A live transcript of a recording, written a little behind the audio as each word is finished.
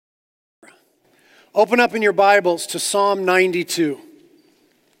Open up in your Bibles to Psalm 92.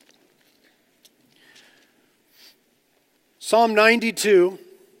 Psalm 92.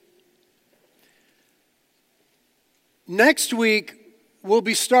 Next week, we'll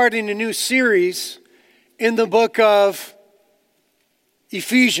be starting a new series in the book of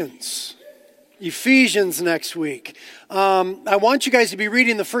Ephesians. Ephesians next week. I want you guys to be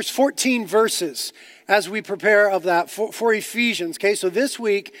reading the first 14 verses as we prepare of that for Ephesians. Okay, so this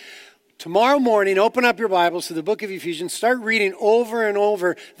week, tomorrow morning, open up your Bibles to the book of Ephesians. Start reading over and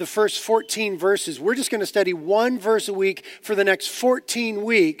over the first 14 verses. We're just going to study one verse a week for the next 14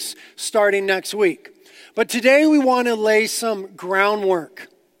 weeks, starting next week. But today we want to lay some groundwork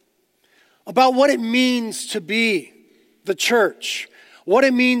about what it means to be the church, what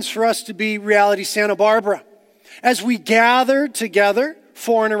it means for us to be Reality Santa Barbara, as we gather together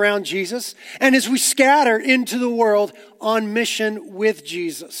for and around Jesus, and as we scatter into the world on mission with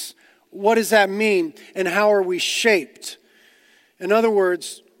Jesus. What does that mean, and how are we shaped? In other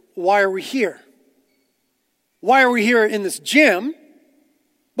words, why are we here? Why are we here in this gym?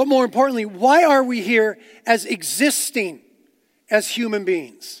 But more importantly, why are we here as existing as human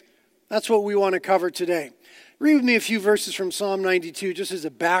beings? That's what we want to cover today. Read with me a few verses from Psalm 92 just as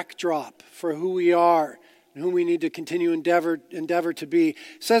a backdrop for who we are and who we need to continue endeavor to be. It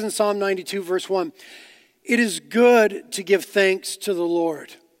says in Psalm 92 verse 1, "It is good to give thanks to the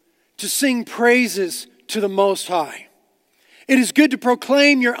Lord, to sing praises to the Most High. It is good to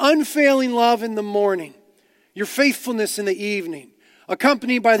proclaim your unfailing love in the morning, your faithfulness in the evening,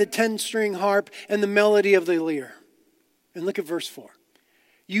 accompanied by the 10-string harp and the melody of the lyre." And look at verse 4.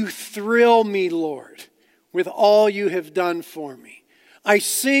 "You thrill me, Lord, with all you have done for me. I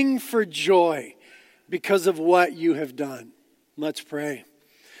sing for joy because of what you have done." Let's pray.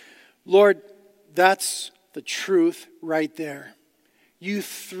 Lord, that's the truth right there. You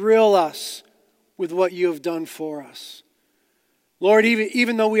thrill us with what you have done for us. Lord,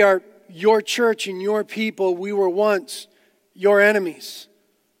 even though we are your church and your people, we were once your enemies.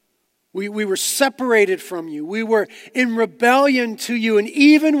 We were separated from you. We were in rebellion to you. And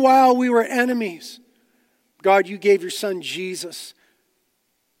even while we were enemies, God, you gave your son Jesus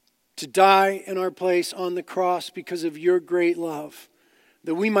to die in our place on the cross because of your great love,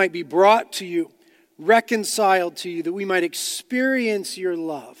 that we might be brought to you, reconciled to you, that we might experience your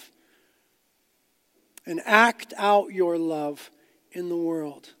love and act out your love in the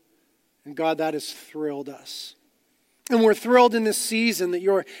world. And God, that has thrilled us. And we're thrilled in this season that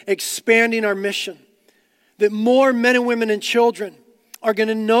you're expanding our mission, that more men and women and children are going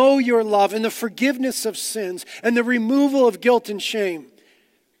to know your love and the forgiveness of sins and the removal of guilt and shame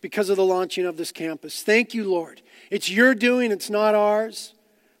because of the launching of this campus. Thank you, Lord. It's your doing, it's not ours,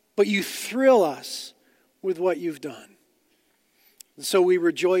 but you thrill us with what you've done. And so we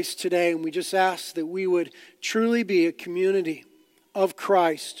rejoice today, and we just ask that we would truly be a community of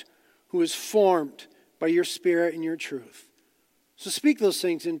Christ who is formed by your Spirit and your truth. So speak those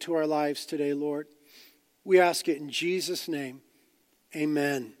things into our lives today, Lord. We ask it in Jesus' name.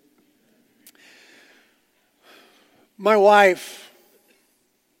 Amen. My wife,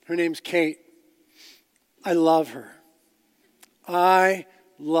 her name's Kate. I love her. I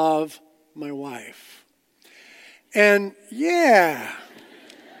love my wife. And yeah.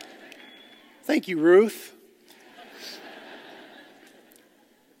 Thank you, Ruth.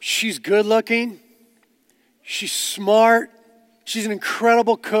 She's good looking. She's smart. She's an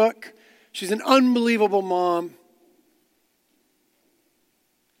incredible cook. She's an unbelievable mom.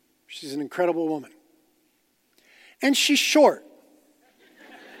 She's an incredible woman. And she's short.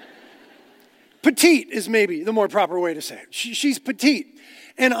 Petite is maybe the more proper way to say it. She's petite.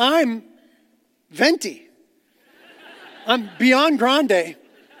 And I'm venti. I'm beyond grande.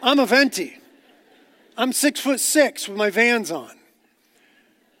 I'm a venti. I'm 6'6" with my Vans on.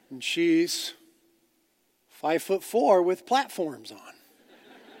 And she's 5'4" with platforms on.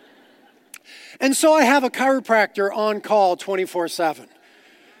 And so I have a chiropractor on call 24/7.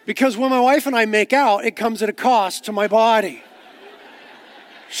 Because when my wife and I make out, it comes at a cost to my body.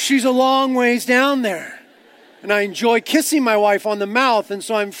 She's a long ways down there. And I enjoy kissing my wife on the mouth, and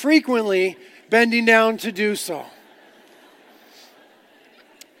so I'm frequently bending down to do so.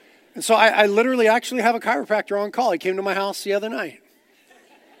 And so I literally actually have a chiropractor on call. He came to my house the other night.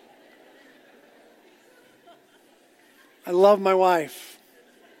 I love my wife.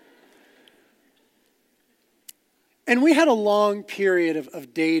 And we had a long period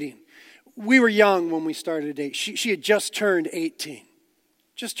of dating. We were young when we started to date. She had just turned 18.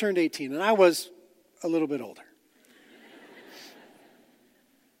 Just turned 18, and I was a little bit older.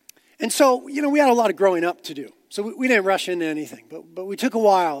 And so, we had a lot of growing up to do. So we didn't rush into anything, but we took a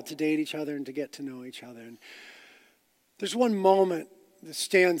while to date each other and to get to know each other. And there's one moment that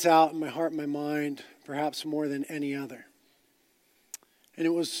stands out in my heart and my mind, perhaps more than any other. And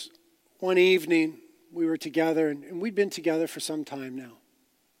it was one evening we were together, and we'd been together for some time now.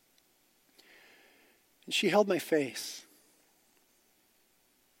 And she held my face.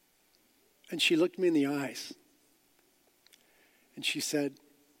 And she looked me in the eyes. And she said,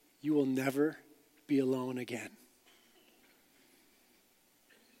 "You will never be alone again.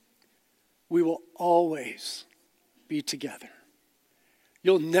 We will always be together.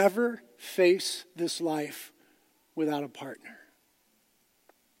 You'll never face this life without a partner."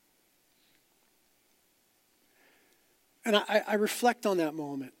 And I reflect on that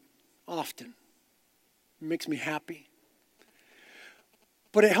moment often. It makes me happy.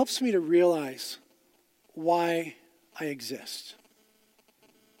 But it helps me to realize why I exist,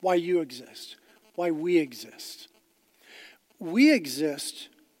 why you exist, why we exist. We exist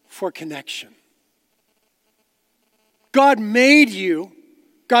for connection. God made you,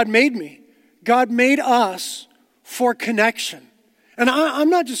 God made me, God made us for connection. And I'm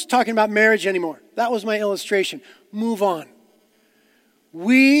not just talking about marriage anymore. That was my illustration. Move on.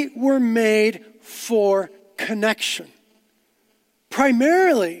 We were made for connection.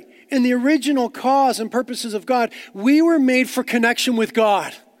 Primarily, in the original cause and purposes of God, we were made for connection with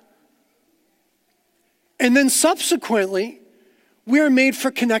God. And then subsequently, we are made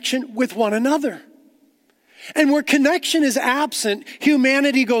for connection with one another. And where connection is absent,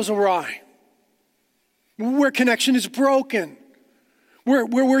 humanity goes awry. Where connection is broken, where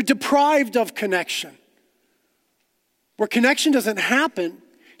we're deprived of connection. Where connection doesn't happen,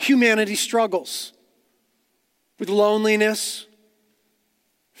 humanity struggles with loneliness,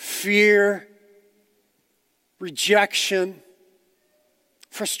 fear, rejection,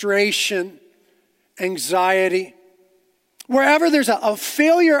 frustration, anxiety. Wherever there's a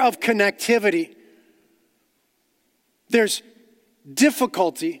failure of connectivity, there's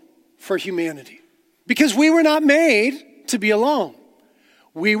difficulty for humanity. Because we were not made to be alone.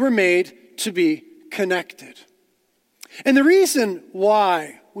 We were made to be connected. And the reason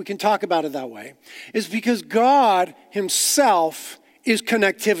why we can talk about it that way is because God himself is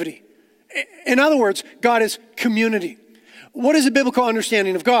connectivity. In other words, God is community. What is a biblical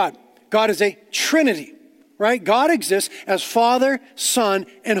understanding of God? God is a Trinity, right? God exists as Father, Son,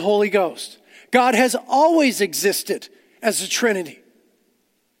 and Holy Ghost. God has always existed as a Trinity.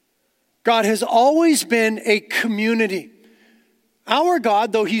 God has always been a community. Our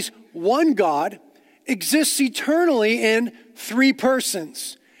God, though he's one God, exists eternally in three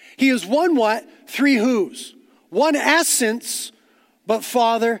persons. He is one what? Three whos. One essence, but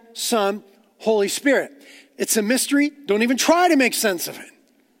Father, Son, Holy Spirit. It's a mystery. Don't even try to make sense of it.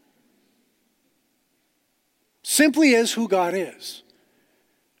 Simply is who God is.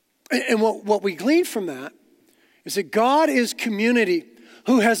 And what we glean from that is that God is community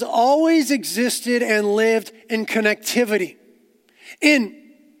who has always existed and lived in connectivity, in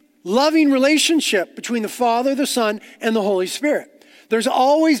loving relationship between the Father, the Son, and the Holy Spirit. There's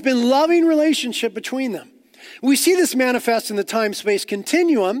always been loving relationship between them. We see this manifest in the time-space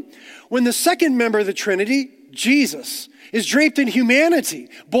continuum when the second member of the Trinity, Jesus, is draped in humanity,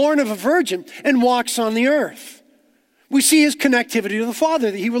 born of a virgin, and walks on the earth. We see his connectivity to the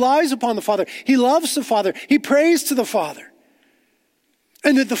Father, that he relies upon the Father. He loves the Father. He prays to the Father.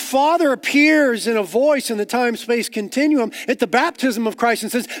 And that the Father appears in a voice in the time-space continuum at the baptism of Christ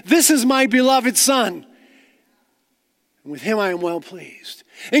and says, "This is my beloved Son. And with him I am well pleased."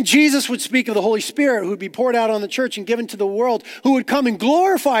 And Jesus would speak of the Holy Spirit who would be poured out on the church and given to the world, who would come and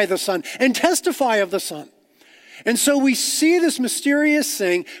glorify the Son and testify of the Son. And so we see this mysterious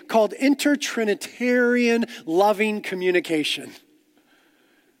thing called intertrinitarian loving communication.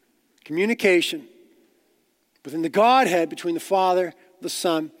 Communication within the Godhead between the Father, the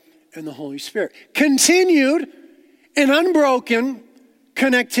Son, and the Holy Spirit. Continued and unbroken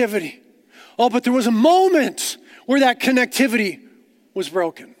connectivity. Oh, but there was a moment where that connectivity was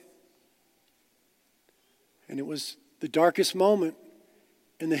broken. And it was the darkest moment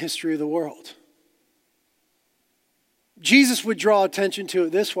in the history of the world. Jesus would draw attention to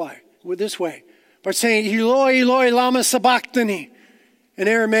it this way, by saying, "Eloi, Eloi, lama sabachthani," in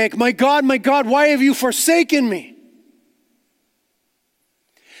Aramaic, my God, why have you forsaken me?"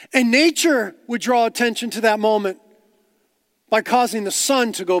 And nature would draw attention to that moment by causing the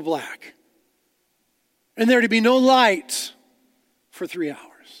sun to go black and there to be no light for 3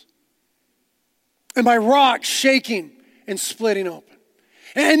 hours. And by rocks shaking and splitting open.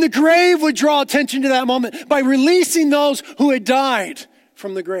 And the grave would draw attention to that moment by releasing those who had died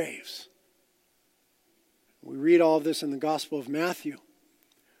from the graves. We read all of this in the Gospel of Matthew,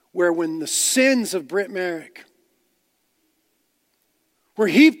 where when the sins of Brit Merrick were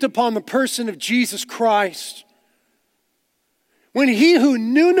heaped upon the person of Jesus Christ, when he who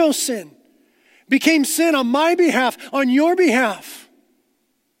knew no sin became sin on my behalf, on your behalf,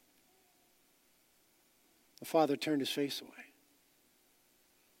 the Father turned his face away.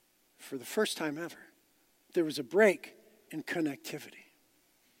 For the first time ever, there was a break in connectivity.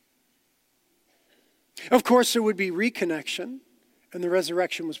 Of course, there would be reconnection, and the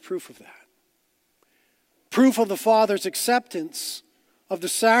resurrection was proof of that. Proof of the Father's acceptance of the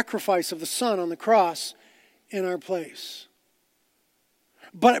sacrifice of the Son on the cross in our place.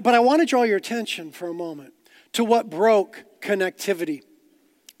 But I want to draw your attention for a moment to what broke connectivity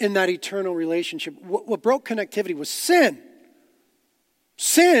in that eternal relationship. What broke connectivity was sin.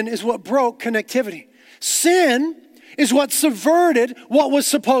 Sin is what broke connectivity. Sin is what subverted what was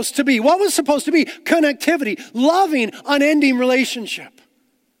supposed to be. What was supposed to be? Connectivity, loving, unending relationship.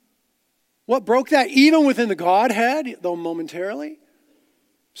 What broke that, even within the Godhead, though momentarily?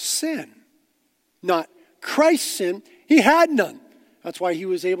 Sin. Not Christ's sin. He had none. That's why he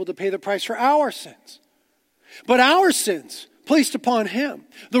was able to pay the price for our sins. But our sins placed upon him,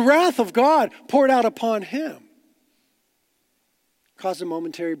 the wrath of God poured out upon him, caused a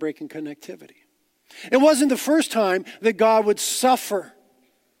momentary break in connectivity. It wasn't the first time that God would suffer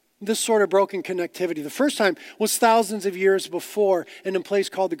this sort of broken connectivity. The first time was thousands of years before in a place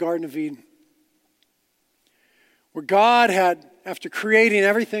called the Garden of Eden, where God had, after creating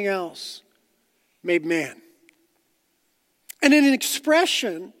everything else, made man. And in an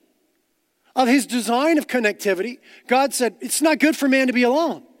expression of his design of connectivity, God said, it's not good for man to be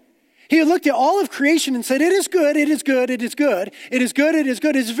alone. He had looked at all of creation and said, it is good, it is good, it is good, it is good, it is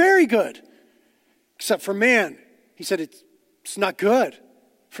good, it is very good. Except for man. He said, it's not good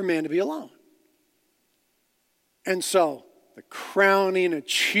for man to be alone. And so, the crowning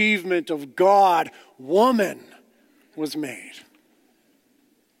achievement of God, woman, was made.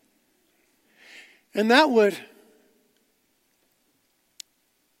 And that would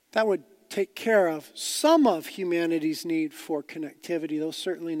take care of some of humanity's need for connectivity, though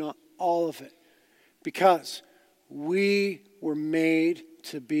certainly not all of it, because we were made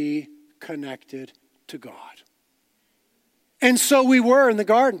to be connected to God. And so we were in the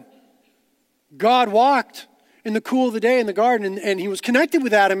garden. God walked in the cool of the day in the garden, and he was connected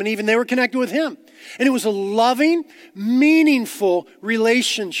with Adam, and even they were connected with him. And it was a loving, meaningful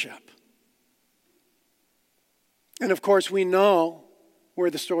relationship. And of course, we know where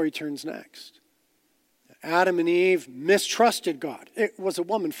the story turns next. Adam and Eve mistrusted God. It was a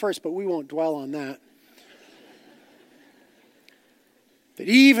woman first, but we won't dwell on that. That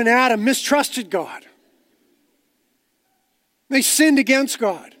Eve and Adam mistrusted God. They sinned against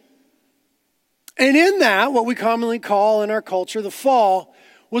God. And in that, what we commonly call in our culture the fall,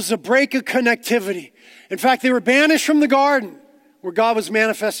 was a break of connectivity. In fact, they were banished from the garden where God was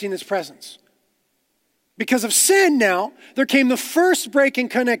manifesting his presence. Because of sin now, there came the first break in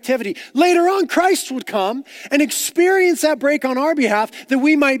connectivity. Later on, Christ would come and experience that break on our behalf that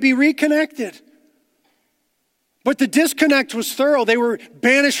we might be reconnected. But the disconnect was thorough. They were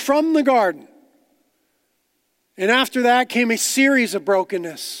banished from the garden. And after that came a series of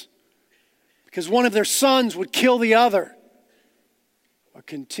brokenness, because one of their sons would kill the other. A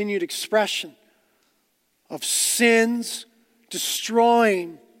continued expression of sins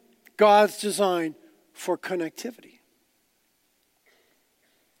destroying God's design for connectivity.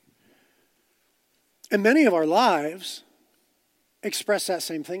 And many of our lives express that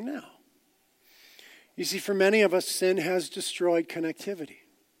same thing now. You see, for many of us, sin has destroyed connectivity.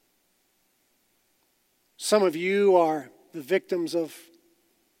 Some of you are the victims of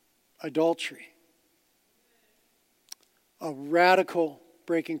adultery, a radical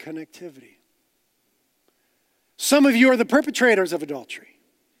break in connectivity. Some of you are the perpetrators of adultery,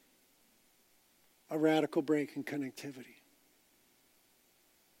 a radical break in connectivity.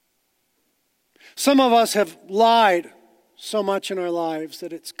 Some of us have lied so much in our lives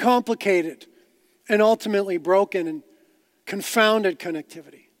that it's complicated and ultimately broken and confounded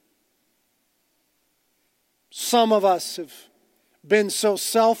connectivity. Some of us have been so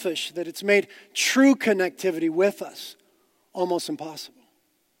selfish that it's made true connectivity with us almost impossible.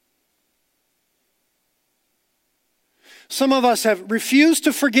 Some of us have refused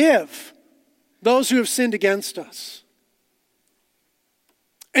to forgive those who have sinned against us.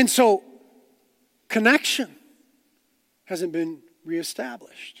 And so, connection hasn't been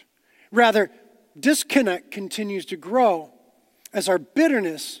reestablished. Rather, disconnect continues to grow as our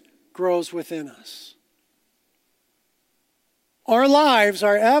bitterness grows within us. Our lives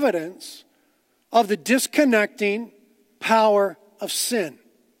are evidence of the disconnecting power of sin.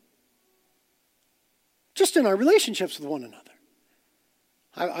 Just in our relationships with one another.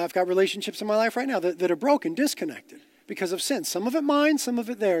 I've got relationships in my life right now that are broken, disconnected because of sin. Some of it mine, some of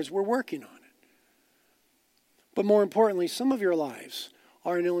it theirs. We're working on it. But more importantly, some of your lives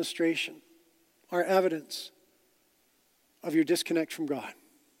are an illustration, are evidence of your disconnect from God.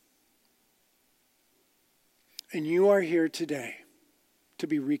 And you are here today to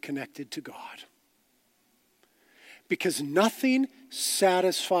be reconnected to God. Because nothing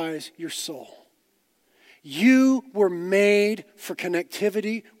satisfies your soul. You were made for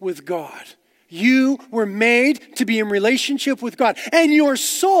connectivity with God. You were made to be in relationship with God. And your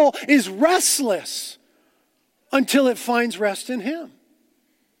soul is restless until it finds rest in Him.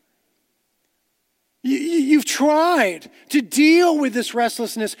 You've tried to deal with this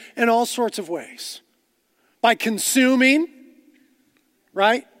restlessness in all sorts of ways. By consuming,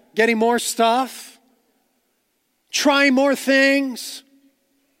 right? Getting more stuff. Trying more things.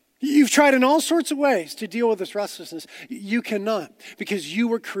 You've tried in all sorts of ways to deal with this restlessness. You cannot, because you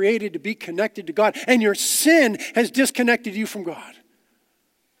were created to be connected to God, and your sin has disconnected you from God.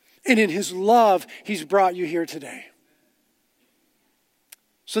 And in His love, He's brought you here today.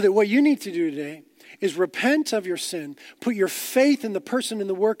 So that what you need to do today is repent of your sin, put your faith in the person and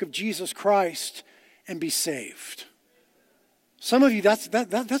the work of Jesus Christ, and be saved. Some of you,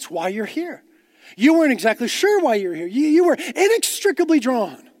 that's why you're here. You weren't exactly sure why you're here. You were inextricably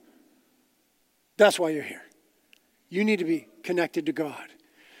drawn. That's why you're here. You need to be connected to God.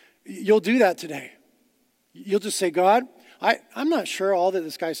 You'll do that today. You'll just say, God, I'm not sure all that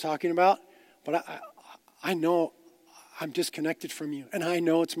this guy's talking about, but I know I'm disconnected from you, and I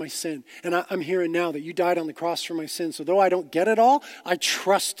know it's my sin. And I'm hearing now that you died on the cross for my sin. So though I don't get it all, I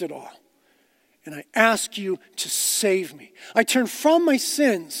trust it all. And I ask you to save me. I turn from my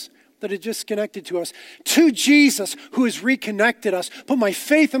sins that are disconnected to us to Jesus, who has reconnected us. Put my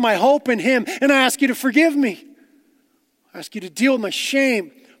faith and my hope in Him, and I ask you to forgive me. I ask you to deal with my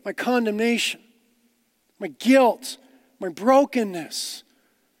shame, my condemnation, my guilt, my brokenness,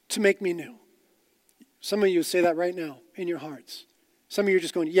 to make me new. Some of you say that right now in your hearts. Some of you are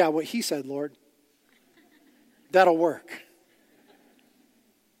just going, yeah, what He said, Lord, that'll work.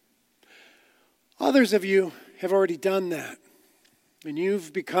 Others of you have already done that. And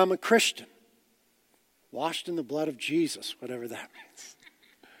you've become a Christian. Washed in the blood of Jesus, whatever that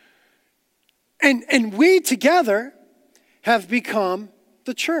means. And we together have become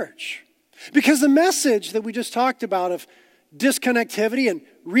the church. Because the message that we just talked about of disconnectivity and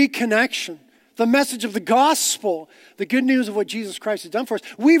reconnection, the message of the gospel, the good news of what Jesus Christ has done for us,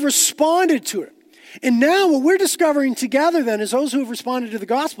 we've responded to it. And now what we're discovering together then as those who have responded to the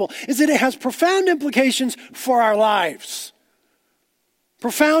gospel is that it has profound implications for our lives.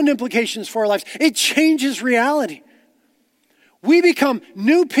 Profound implications for our lives. It changes reality. We become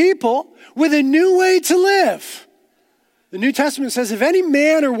new people with a new way to live. The New Testament says if any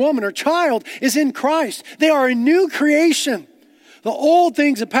man or woman or child is in Christ, they are a new creation. The old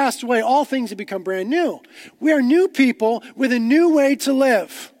things have passed away. All things have become brand new. We are new people with a new way to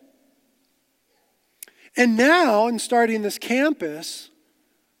live. And now, in starting this campus,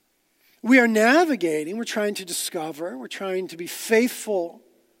 we are navigating, we're trying to discover, we're trying to be faithful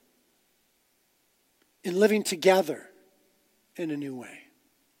in living together in a new way.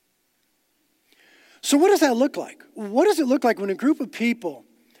 So what does that look like? What does it look like when a group of people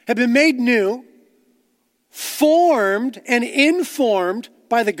have been made new, formed and informed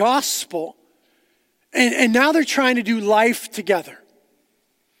by the gospel, and now they're trying to do life together?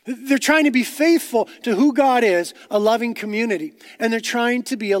 They're trying to be faithful to who God is, a loving community. And they're trying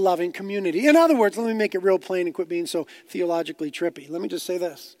to be a loving community. In other words, let me make it real plain and quit being so theologically trippy. Let me just say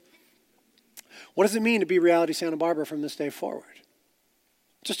this. What does it mean to be Reality Santa Barbara from this day forward?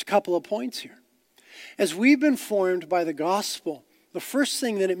 Just a couple of points here. As we've been formed by the gospel, the first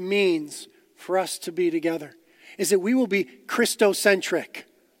thing that it means for us to be together is that we will be Christocentric.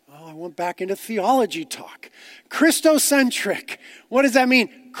 Oh, I went back into theology talk. Christocentric. What does that mean?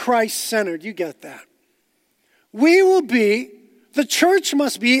 Christ-centered. You get that. We will be, the church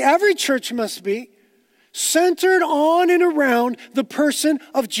must be, every church must be, centered on and around the person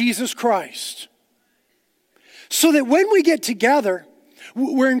of Jesus Christ. So that when we get together,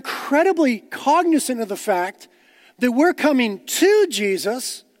 we're incredibly cognizant of the fact that we're coming to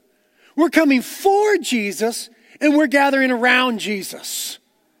Jesus, we're coming for Jesus, and we're gathering around Jesus.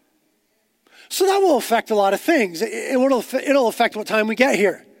 So that will affect a lot of things. It'll affect what time we get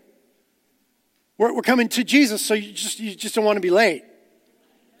here. We're coming to Jesus, so you just don't want to be late.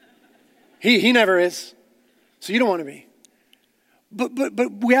 He never is, so you don't want to be.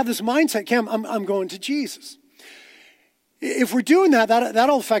 But we have this mindset, Cam, I'm going to Jesus. If we're doing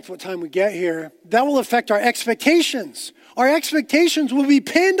that'll affect what time we get here. That will affect our expectations. Our expectations will be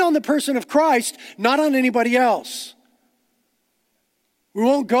pinned on the person of Christ, not on anybody else. We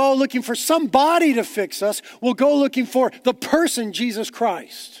won't go looking for somebody to fix us. We'll go looking for the person, Jesus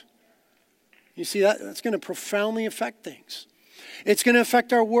Christ. You see, that's going to profoundly affect things. It's going to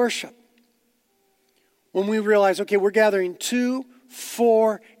affect our worship. When we realize, okay, we're gathering to,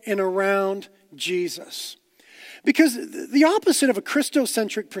 for, and around Jesus. Because the opposite of a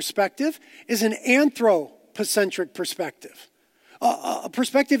Christocentric perspective is an anthropocentric perspective. A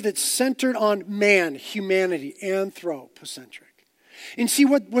perspective that's centered on man, humanity, anthropocentric. And see,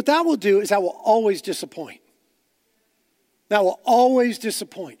 what that will do is that will always disappoint. That will always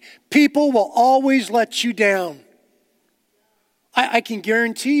disappoint. People will always let you down. I can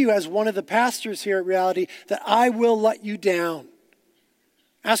guarantee you, as one of the pastors here at Reality, that I will let you down.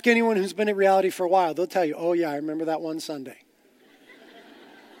 Ask anyone who's been at Reality for a while. They'll tell you, oh yeah, I remember that one Sunday.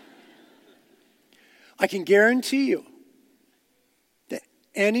 I can guarantee you that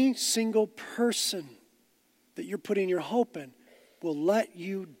any single person that you're putting your hope in will let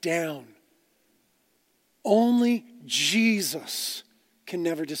you down. Only Jesus can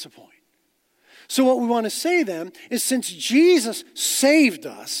never disappoint. So what we want to say then is, since Jesus saved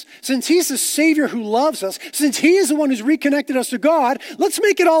us, since he's the Savior who loves us, since he is the one who's reconnected us to God, let's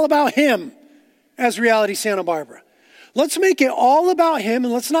make it all about him as Reality Santa Barbara. Let's make it all about him,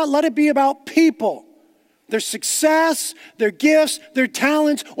 and let's not let it be about people, their success, their gifts, their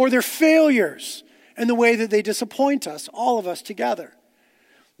talents, or their failures, and the way that they disappoint us, all of us together.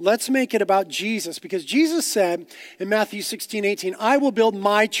 Let's make it about Jesus, because Jesus said in Matthew 16:18, I will build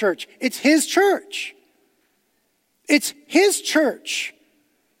my church. It's his church. It's his church.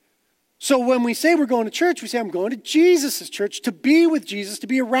 So when we say we're going to church, we say, I'm going to Jesus' church to be with Jesus, to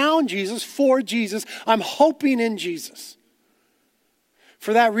be around Jesus, for Jesus. I'm hoping in Jesus.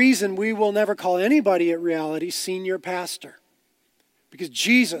 For that reason, we will never call anybody at Reality senior pastor, because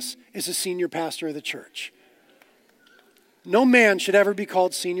Jesus is the senior pastor of the church. No man should ever be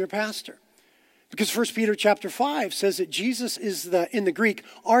called senior pastor. Because 1 Peter chapter 5 says that Jesus is in the Greek,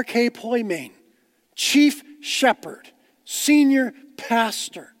 archepoimen, chief shepherd, senior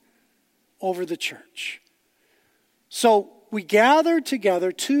pastor over the church. So we gather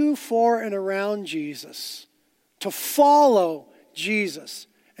together to, for, and around Jesus to follow Jesus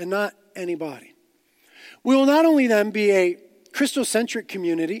and not anybody. We will not only then be a Christocentric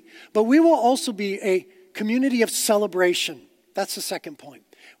community, but we will also be a community of celebration. That's the second point.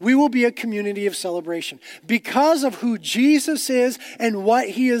 We will be a community of celebration because of who Jesus is and what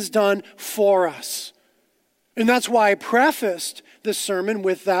he has done for us. And that's why I prefaced this sermon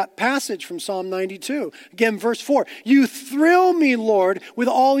with that passage from Psalm 92. Again, verse 4. You thrill me, Lord, with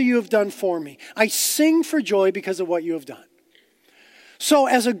all you have done for me. I sing for joy because of what you have done. So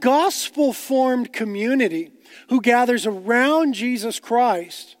as a gospel-formed community who gathers around Jesus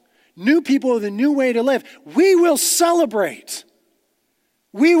Christ, new people with a new way to live, we will celebrate.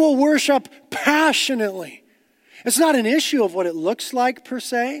 We will worship passionately. It's not an issue of what it looks like per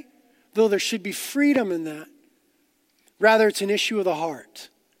se, though there should be freedom in that. Rather, it's an issue of the heart.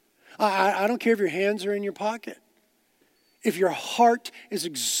 I don't care if your hands are in your pocket. If your heart is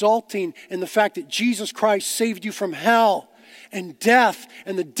exulting in the fact that Jesus Christ saved you from hell and death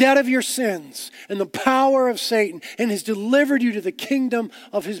and the debt of your sins and the power of Satan and has delivered you to the kingdom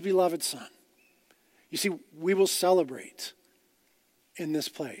of his beloved Son. You see, we will celebrate in this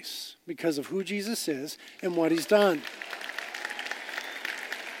place because of who Jesus is and what he's done.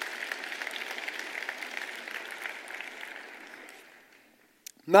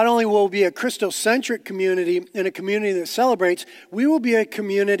 Not only will we be a Christocentric community and a community that celebrates, we will be a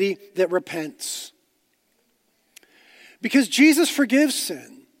community that repents. Because Jesus forgives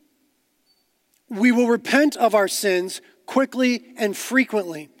sin, we will repent of our sins quickly and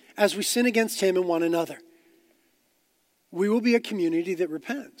frequently as we sin against him and one another. We will be a community that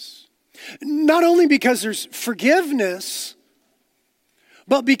repents. Not only because there's forgiveness,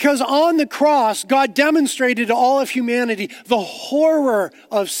 but because on the cross, God demonstrated to all of humanity the horror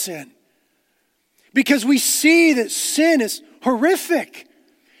of sin. Because we see that sin is horrific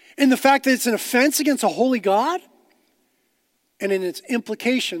in the fact that it's an offense against a holy God and in its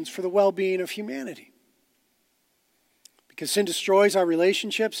implications for the well-being of humanity. Because sin destroys our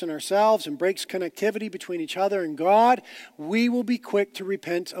relationships and ourselves and breaks connectivity between each other and God, we will be quick to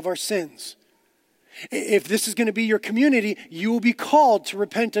repent of our sins. If this is going to be your community, you will be called to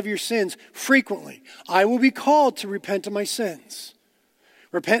repent of your sins frequently. I will be called to repent of my sins.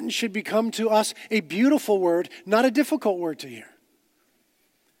 Repentance should become to us a beautiful word, not a difficult word to hear.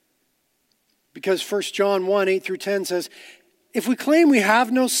 Because 1 John 1, 8 through 10 says, if we claim we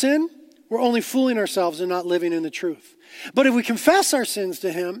have no sin, we're only fooling ourselves and not living in the truth. But if we confess our sins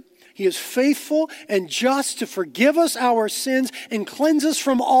to him, he is faithful and just to forgive us our sins and cleanse us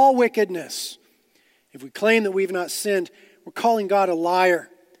from all wickedness. If we claim that we've not sinned, we're calling God a liar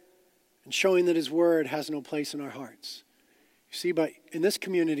and showing that his word has no place in our hearts. You see, but in this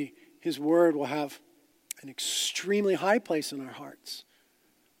community, his word will have an extremely high place in our hearts.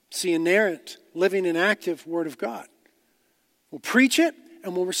 It's the inerrant, living and active word of God. We'll preach it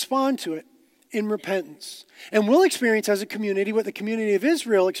and we'll respond to it in repentance. And we'll experience as a community what the community of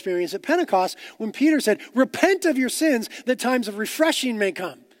Israel experienced at Pentecost when Peter said, repent of your sins that times of refreshing may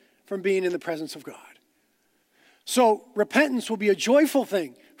come from being in the presence of God. So repentance will be a joyful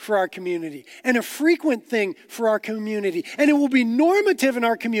thing for our community and a frequent thing for our community. And it will be normative in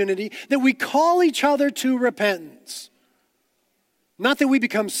our community that we call each other to repentance. Not that we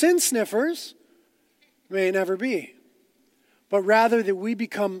become sin sniffers, may it never be, but rather that we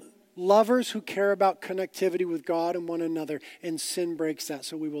become lovers who care about connectivity with God and one another, and sin breaks that.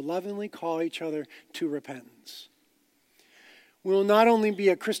 So we will lovingly call each other to repentance. We will not only be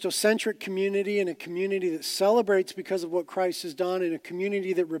a Christocentric community and a community that celebrates because of what Christ has done and a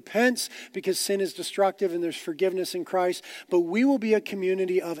community that repents because sin is destructive and there's forgiveness in Christ, but we will be a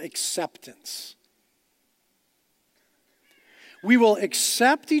community of acceptance. We will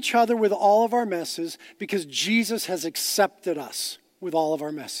accept each other with all of our messes because Jesus has accepted us with all of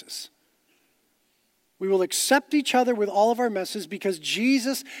our messes. We will accept each other with all of our messes because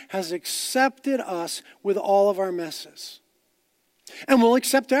Jesus has accepted us with all of our messes. And we'll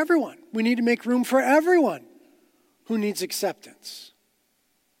accept everyone. We need to make room for everyone who needs acceptance.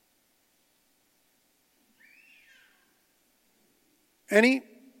 Any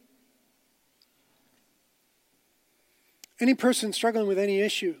person struggling with any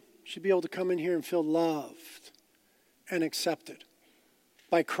issue should be able to come in here and feel loved and accepted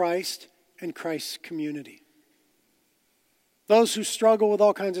by Christ and Christ's community. Those who struggle with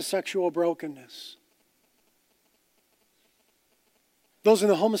all kinds of sexual brokenness. Those in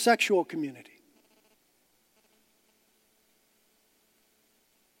the homosexual community.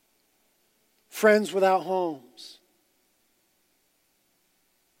 Friends without homes.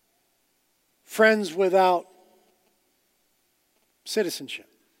 Friends without citizenship.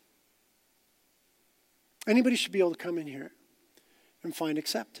 Anybody should be able to come in here and find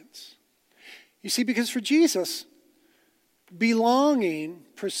acceptance. You see, because for Jesus, belonging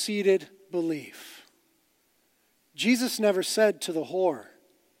preceded belief. Jesus never said to the whore,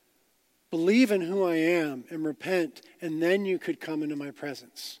 believe in who I am and repent, and then you could come into my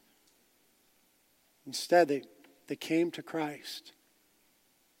presence. Instead, they came to Christ.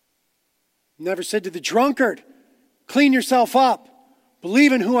 Never said to the drunkard, clean yourself up,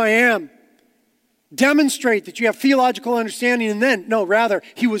 believe in who I am, demonstrate that you have theological understanding, and then, no, rather,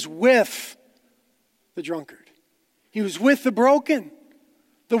 he was with the drunkard. He was with the broken,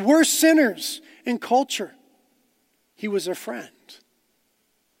 the worst sinners in culture. He was their friend.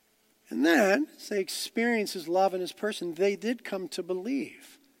 And then, as they experienced his love and his person, they did come to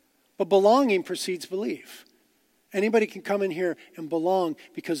believe. But belonging precedes belief. Anybody can come in here and belong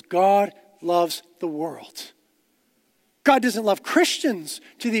because God loves the world. God doesn't love Christians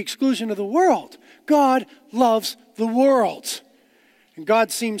to the exclusion of the world. God loves the world. And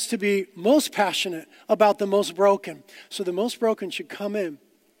God seems to be most passionate about the most broken. So the most broken should come in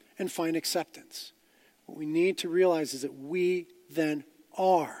and find acceptance. What we need to realize is that we then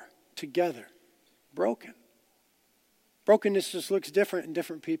are together broken. Brokenness just looks different in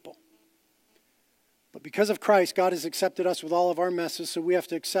different people. But because of Christ, God has accepted us with all of our messes, so we have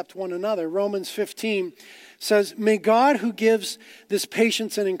to accept one another. Romans 15 says, may God who gives this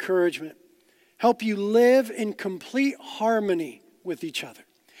patience and encouragement help you live in complete harmony with each other,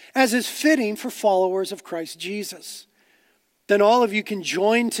 as is fitting for followers of Christ Jesus. Then all of you can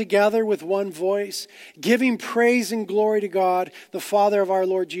join together with one voice, giving praise and glory to God, the Father of our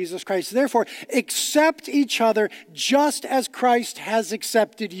Lord Jesus Christ. Therefore, accept each other just as Christ has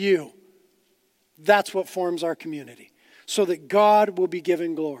accepted you. That's what forms our community, so that God will be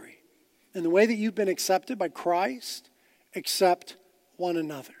given glory. And the way that you've been accepted by Christ, accept one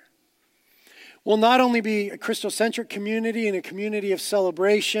another. We'll not only be a Christocentric community and a community of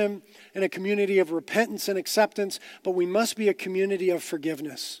celebration and a community of repentance and acceptance, but we must be a community of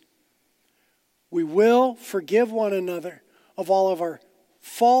forgiveness. We will forgive one another of all of our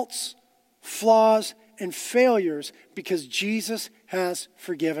faults, flaws, and failures because Jesus has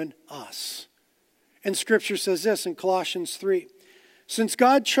forgiven us. And Scripture says this in Colossians 3, since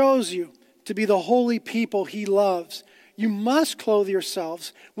God chose you to be the holy people he loves, You must clothe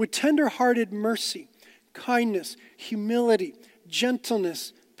yourselves with tender-hearted mercy, kindness, humility,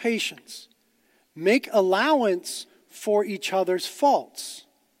 gentleness, patience. Make allowance for each other's faults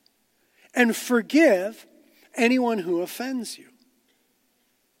and forgive anyone who offends you.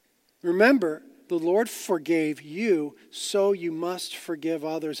 Remember, the Lord forgave you, so you must forgive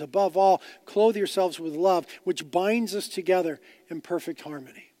others. Above all, clothe yourselves with love, which binds us together in perfect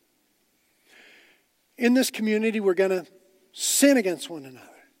harmony. In this community, we're going to sin against one another.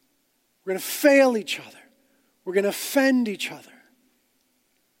 We're going to fail each other. We're going to offend each other.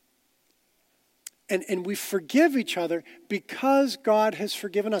 And we forgive each other because God has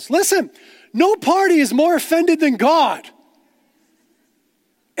forgiven us. Listen, no party is more offended than God.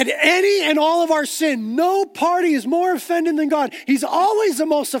 At any and all of our sin, no party is more offended than God. He's always the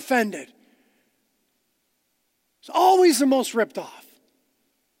most offended. He's always the most ripped off.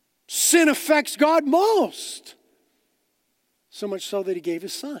 Sin affects God most. So much so that he gave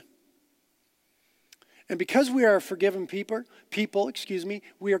his son. And because we are a forgiven people,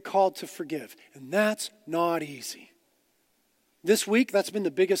 we are called to forgive. And that's not easy. This week, that's been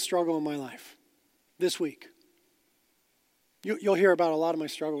the biggest struggle in my life. This week. You'll hear about a lot of my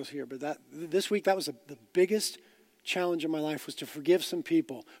struggles here, but this week, that was the biggest challenge in my life, was to forgive some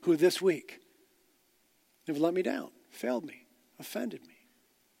people who this week have let me down, failed me, offended me.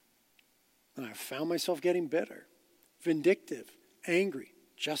 And I found myself getting bitter, vindictive, angry,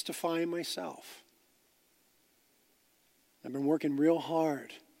 justifying myself. I've been working real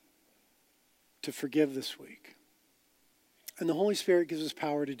hard to forgive this week. And the Holy Spirit gives us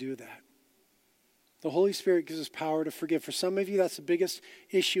power to do that. The Holy Spirit gives us power to forgive. For some of you, that's the biggest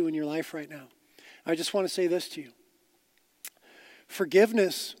issue in your life right now. I just want to say this to you.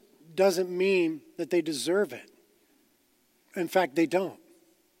 Forgiveness doesn't mean that they deserve it. In fact, they don't.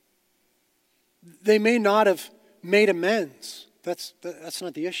 They may not have made amends. That's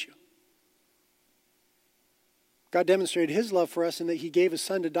not the issue. God demonstrated his love for us in that he gave his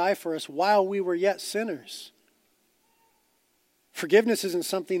son to die for us while we were yet sinners. Forgiveness isn't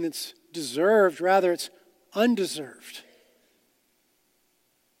something that's deserved, rather it's undeserved.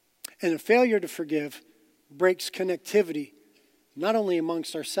 And a failure to forgive breaks connectivity, not only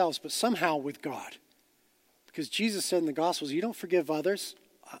amongst ourselves, but somehow with God. Because Jesus said in the Gospels, you don't forgive others,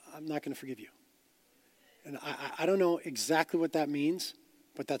 I'm not going to forgive you. And I don't know exactly what that means,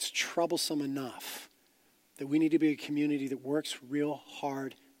 but that's troublesome enough that we need to be a community that works real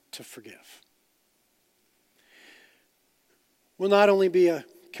hard to forgive. We'll not only be a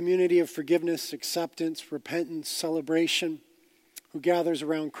community of forgiveness, acceptance, repentance, celebration, who gathers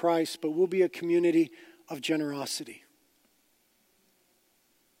around Christ, but we'll be a community of generosity.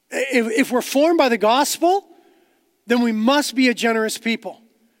 If we're formed by the gospel, then we must be a generous people.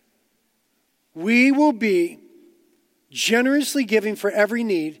 We will be generously giving for every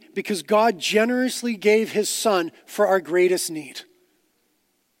need because God generously gave his son for our greatest need.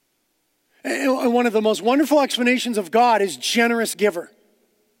 And one of the most wonderful explanations of God is generous giver.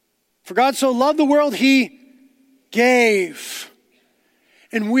 For God so loved the world, he gave.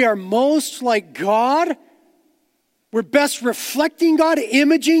 And we are most like God. We're best reflecting God,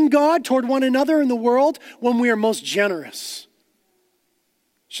 imaging God toward one another in the world when we are most generous.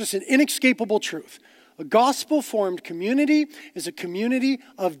 It's just an inescapable truth. A gospel-formed community is a community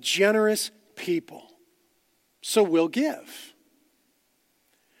of generous people. So we'll give.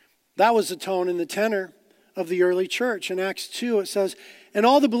 That was the tone and the tenor of the early church. In Acts 2, it says, and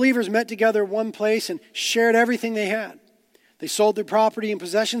all the believers met together in one place and shared everything they had. They sold their property and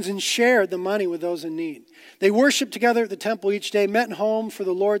possessions and shared the money with those in need. They worshiped together at the temple each day, met in home for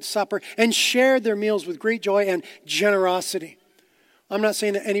the Lord's Supper, and shared their meals with great joy and generosity. I'm not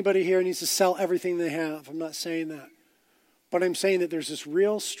saying that anybody here needs to sell everything they have. I'm not saying that. But I'm saying that there's this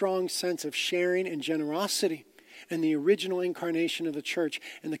real strong sense of sharing and generosity. And the original incarnation of the church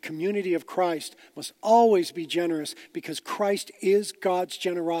and the community of Christ must always be generous because Christ is God's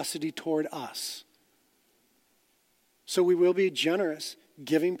generosity toward us. So we will be generous,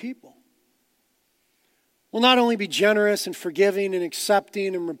 giving people. We'll not only be generous and forgiving and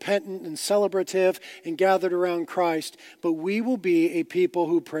accepting and repentant and celebrative and gathered around Christ, but we will be a people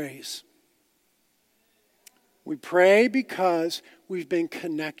who praise. We pray because we've been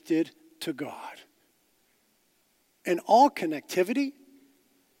connected to God. And all connectivity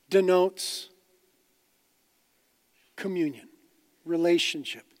denotes communion,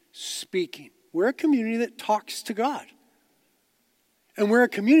 relationship, speaking. We're a community that talks to God. And we're a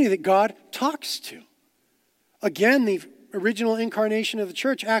community that God talks to. Again, the original incarnation of the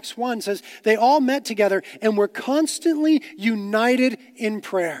church, Acts 1, says they all met together and were constantly united in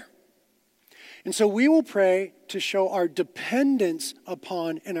prayer. And so we will pray to show our dependence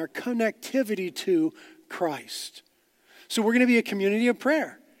upon and our connectivity to Christ. So we're going to be a community of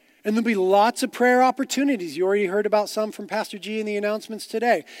prayer. And there'll be lots of prayer opportunities. You already heard about some from Pastor G in the announcements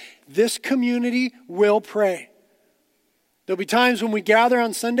today. This community will pray. There'll be times when we gather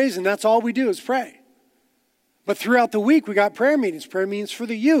on Sundays and that's all we do is pray. But throughout the week, we got prayer meetings for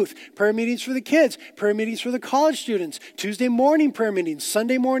the youth, prayer meetings for the kids, prayer meetings for the college students, Tuesday morning prayer meetings,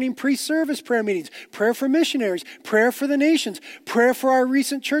 Sunday morning pre-service prayer meetings, prayer for missionaries, prayer for the nations, prayer for our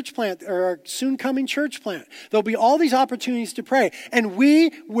recent church plant, or our soon coming church plant. There'll be all these opportunities to pray, and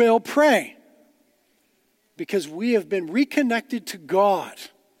we will pray because we have been reconnected to God.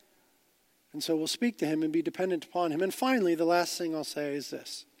 And so we'll speak to him and be dependent upon him. And finally, the last thing I'll say is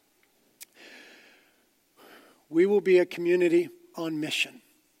this. We will be a community on mission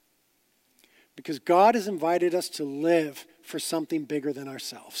because God has invited us to live for something bigger than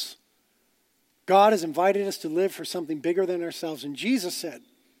ourselves. God has invited us to live for something bigger than ourselves. And Jesus said,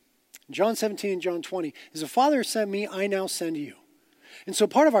 John 17 and John 20, as the Father has sent me, I now send you. And so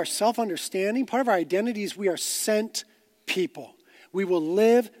part of our self-understanding, part of our identity is we are sent people. We will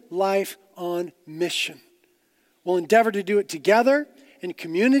live life on mission. We'll endeavor to do it together in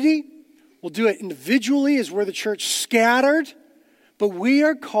community. We'll do it individually as we're the church scattered. But we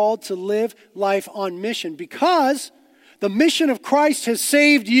are called to live life on mission because the mission of Christ has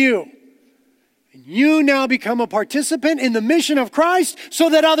saved you. And you now become a participant in the mission of Christ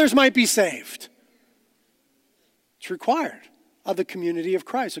so that others might be saved. It's required of the community of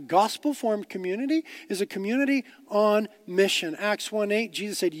Christ. A gospel-formed community is a community on mission. Acts 1:8,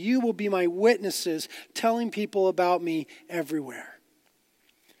 Jesus said, you will be my witnesses telling people about me everywhere.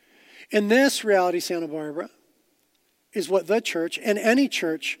 And this reality, Santa Barbara, is what the church and any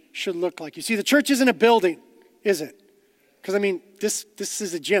church should look like. You see, the church isn't a building, is it? Because, this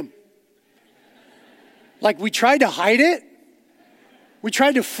is a gym. Like, we tried to hide it. We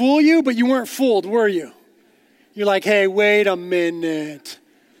tried to fool you, but you weren't fooled, were you? You're like, hey, wait a minute.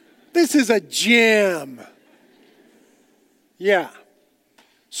 This is a gym. Yeah.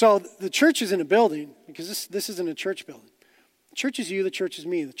 So the church isn't a building because this isn't a church building. The church is you, the church is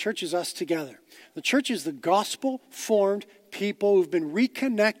me. The church is us together. The church is the gospel-formed people who've been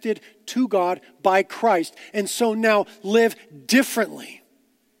reconnected to God by Christ and so now live differently.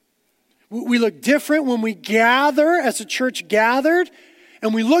 We look different when we gather as a church gathered,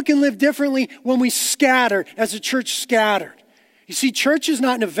 and we look and live differently when we scatter as a church scattered. You see, church is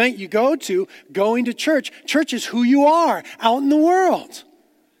not an event you go to, going to church. Church is who you are out in the world.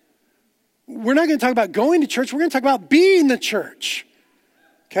 We're not going to talk about going to church. We're going to talk about being the church.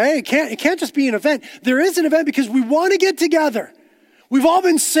 Okay? It can't just be an event. There is an event because we want to get together. We've all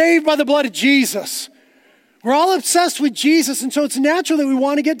been saved by the blood of Jesus. We're all obsessed with Jesus, and so it's natural that we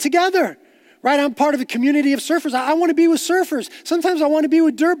want to get together. Right? I'm part of a community of surfers. I want to be with surfers. Sometimes I want to be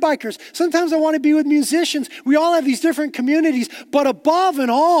with dirt bikers. Sometimes I want to be with musicians. We all have these different communities, but above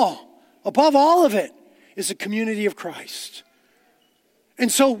all of it, is a community of Christ.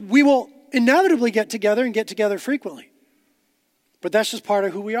 And so we will inevitably get together frequently. But that's just part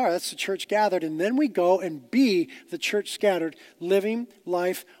of who we are. That's the church gathered. And then we go and be the church scattered, living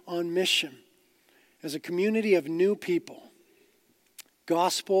life on mission as a community of new people.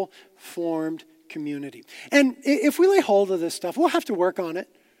 Gospel-formed community. And if we lay hold of this stuff, we'll have to work on it.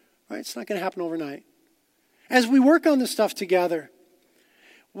 Right? It's not going to happen overnight. As we work on this stuff together,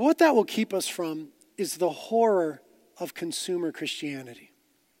 what that will keep us from is the horror of consumer Christianity.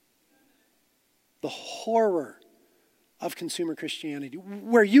 The horror of consumer Christianity,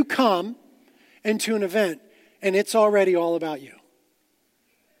 where you come into an event and it's already all about you.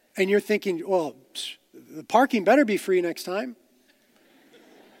 And you're thinking, well, the parking better be free next time.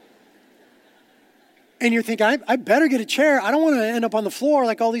 And you're thinking, I better get a chair. I don't want to end up on the floor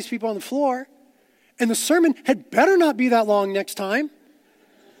like all these people on the floor. And the sermon had better not be that long next time.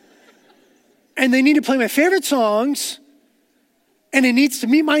 And they need to play my favorite songs. And it needs to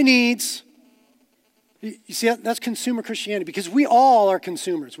meet my needs. You see, that's consumer Christianity because we all are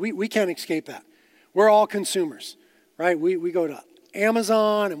consumers. We can't escape that. We're all consumers, right? We go to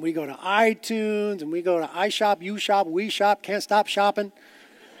Amazon and we go to iTunes and we go to iShop, you shop, we shop, can't stop shopping.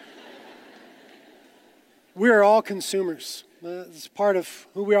 We are all consumers. It's part of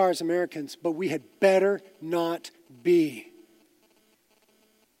who we are as Americans, but we had better not be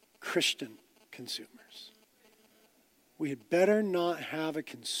Christian consumers. We had better not have a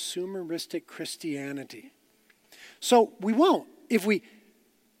consumeristic Christianity. So we won't. If we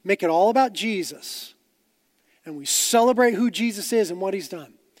make it all about Jesus and we celebrate who Jesus is and what he's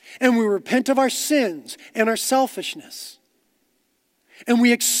done, and we repent of our sins and our selfishness, And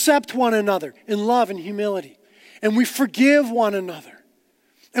we accept one another in love and humility. And we forgive one another.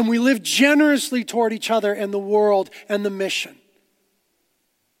 And we live generously toward each other and the world and the mission.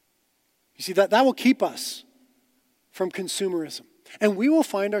 You see, that will keep us from consumerism. And we will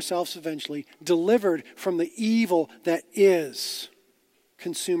find ourselves eventually delivered from the evil that is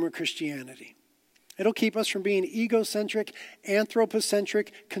consumer Christianity. It'll keep us from being egocentric,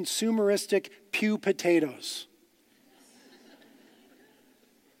 anthropocentric, consumeristic pew potatoes.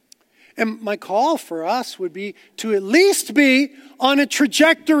 And my call for us would be to at least be on a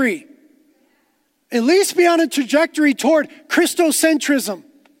trajectory. At least be on a trajectory toward Christocentrism.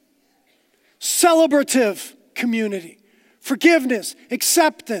 Celebrative community. Forgiveness,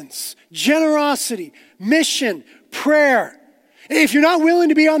 acceptance, generosity, mission, prayer. If you're not willing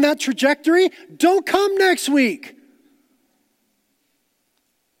to be on that trajectory, don't come next week.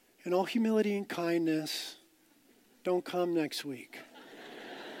 In all humility and kindness, don't come next week.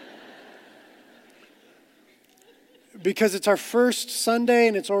 Because it's our first Sunday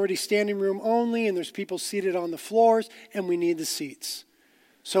and it's already standing room only and there's people seated on the floors and we need the seats.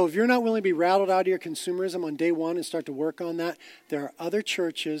 So if you're not willing to be rattled out of your consumerism on day one and start to work on that, there are other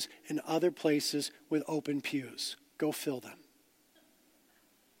churches and other places with open pews. Go fill them.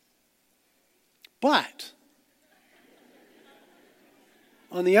 But,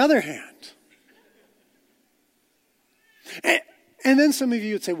 on the other hand, and then some of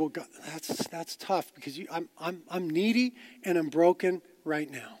you would say, well, God, that's tough because I'm needy and I'm broken right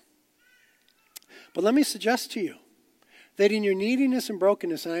now. But let me suggest to you that in your neediness and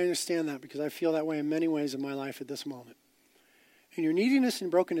brokenness, and I understand that because I feel that way in many ways in my life at this moment. In your neediness and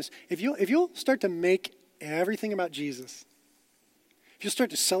brokenness, if you'll start to make everything about Jesus, if you'll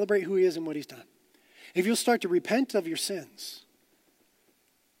start to celebrate who he is and what he's done, if you'll start to repent of your sins,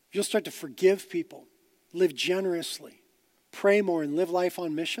 if you'll start to forgive people, live generously, pray more, and live life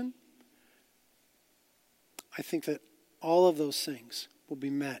on mission, I think that all of those things will be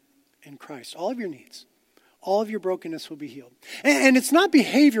met in Christ. All of your needs, all of your brokenness will be healed. And it's not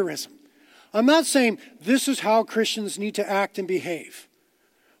behaviorism. I'm not saying this is how Christians need to act and behave.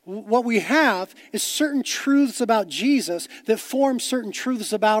 What we have is certain truths about Jesus that form certain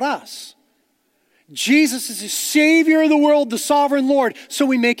truths about us. Jesus is the Savior of the world, the sovereign Lord, so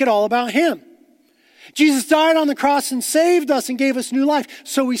we make it all about him. Jesus died on the cross and saved us and gave us new life,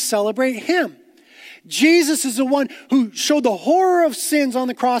 so we celebrate him. Jesus is the one who showed the horror of sins on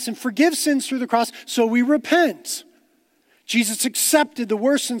the cross and forgives sins through the cross, so we repent. Jesus accepted the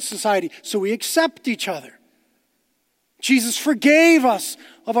worst in society, so we accept each other. Jesus forgave us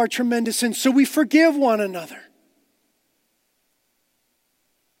of our tremendous sins, so we forgive one another.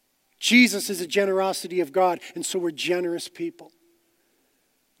 Jesus is a generosity of God, and so we're generous people.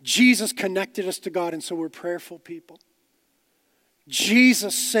 Jesus connected us to God, and so we're prayerful people.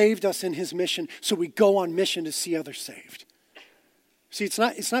 Jesus saved us in his mission, so we go on mission to see others saved. See, it's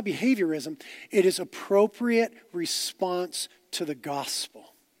not behaviorism. It is appropriate response to the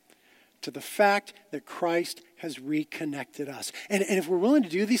gospel, to the fact that Christ has reconnected us. And if we're willing to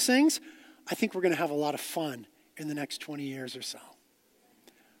do these things, I think we're going to have a lot of fun in the next 20 years or so.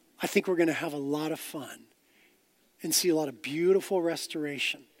 I think we're going to have a lot of fun and see a lot of beautiful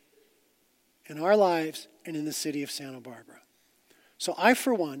restoration in our lives and in the city of Santa Barbara. So I,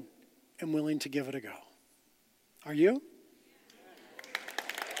 for one, am willing to give it a go. Are you?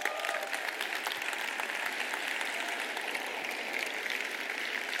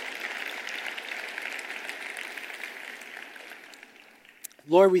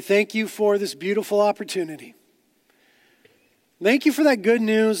 Lord, we thank you for this beautiful opportunity. Thank you for that good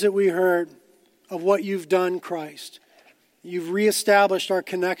news that we heard of what you've done, Christ. You've reestablished our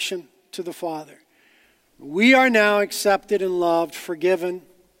connection to the Father. We are now accepted and loved, forgiven,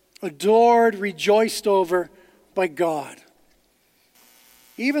 adored, rejoiced over by God.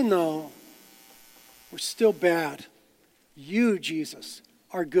 Even though we're still bad, you, Jesus,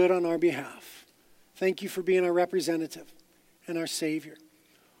 are good on our behalf. Thank you for being our representative and our Savior.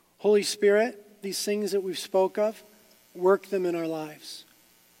 Holy Spirit, these things that we've spoke of, work them in our lives.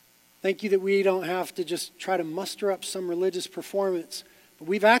 Thank you that we don't have to just try to muster up some religious performance, but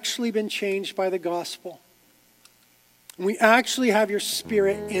we've actually been changed by the gospel. And we actually have your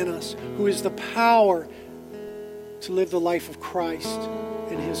Spirit in us, who is the power to live the life of Christ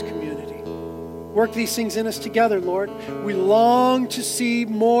in his community. Work these things in us together, Lord. We long to see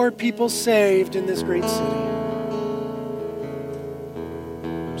more people saved in this great city.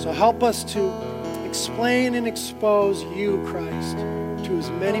 So help us to explain and expose you, Christ, to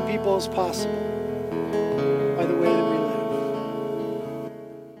as many people as possible.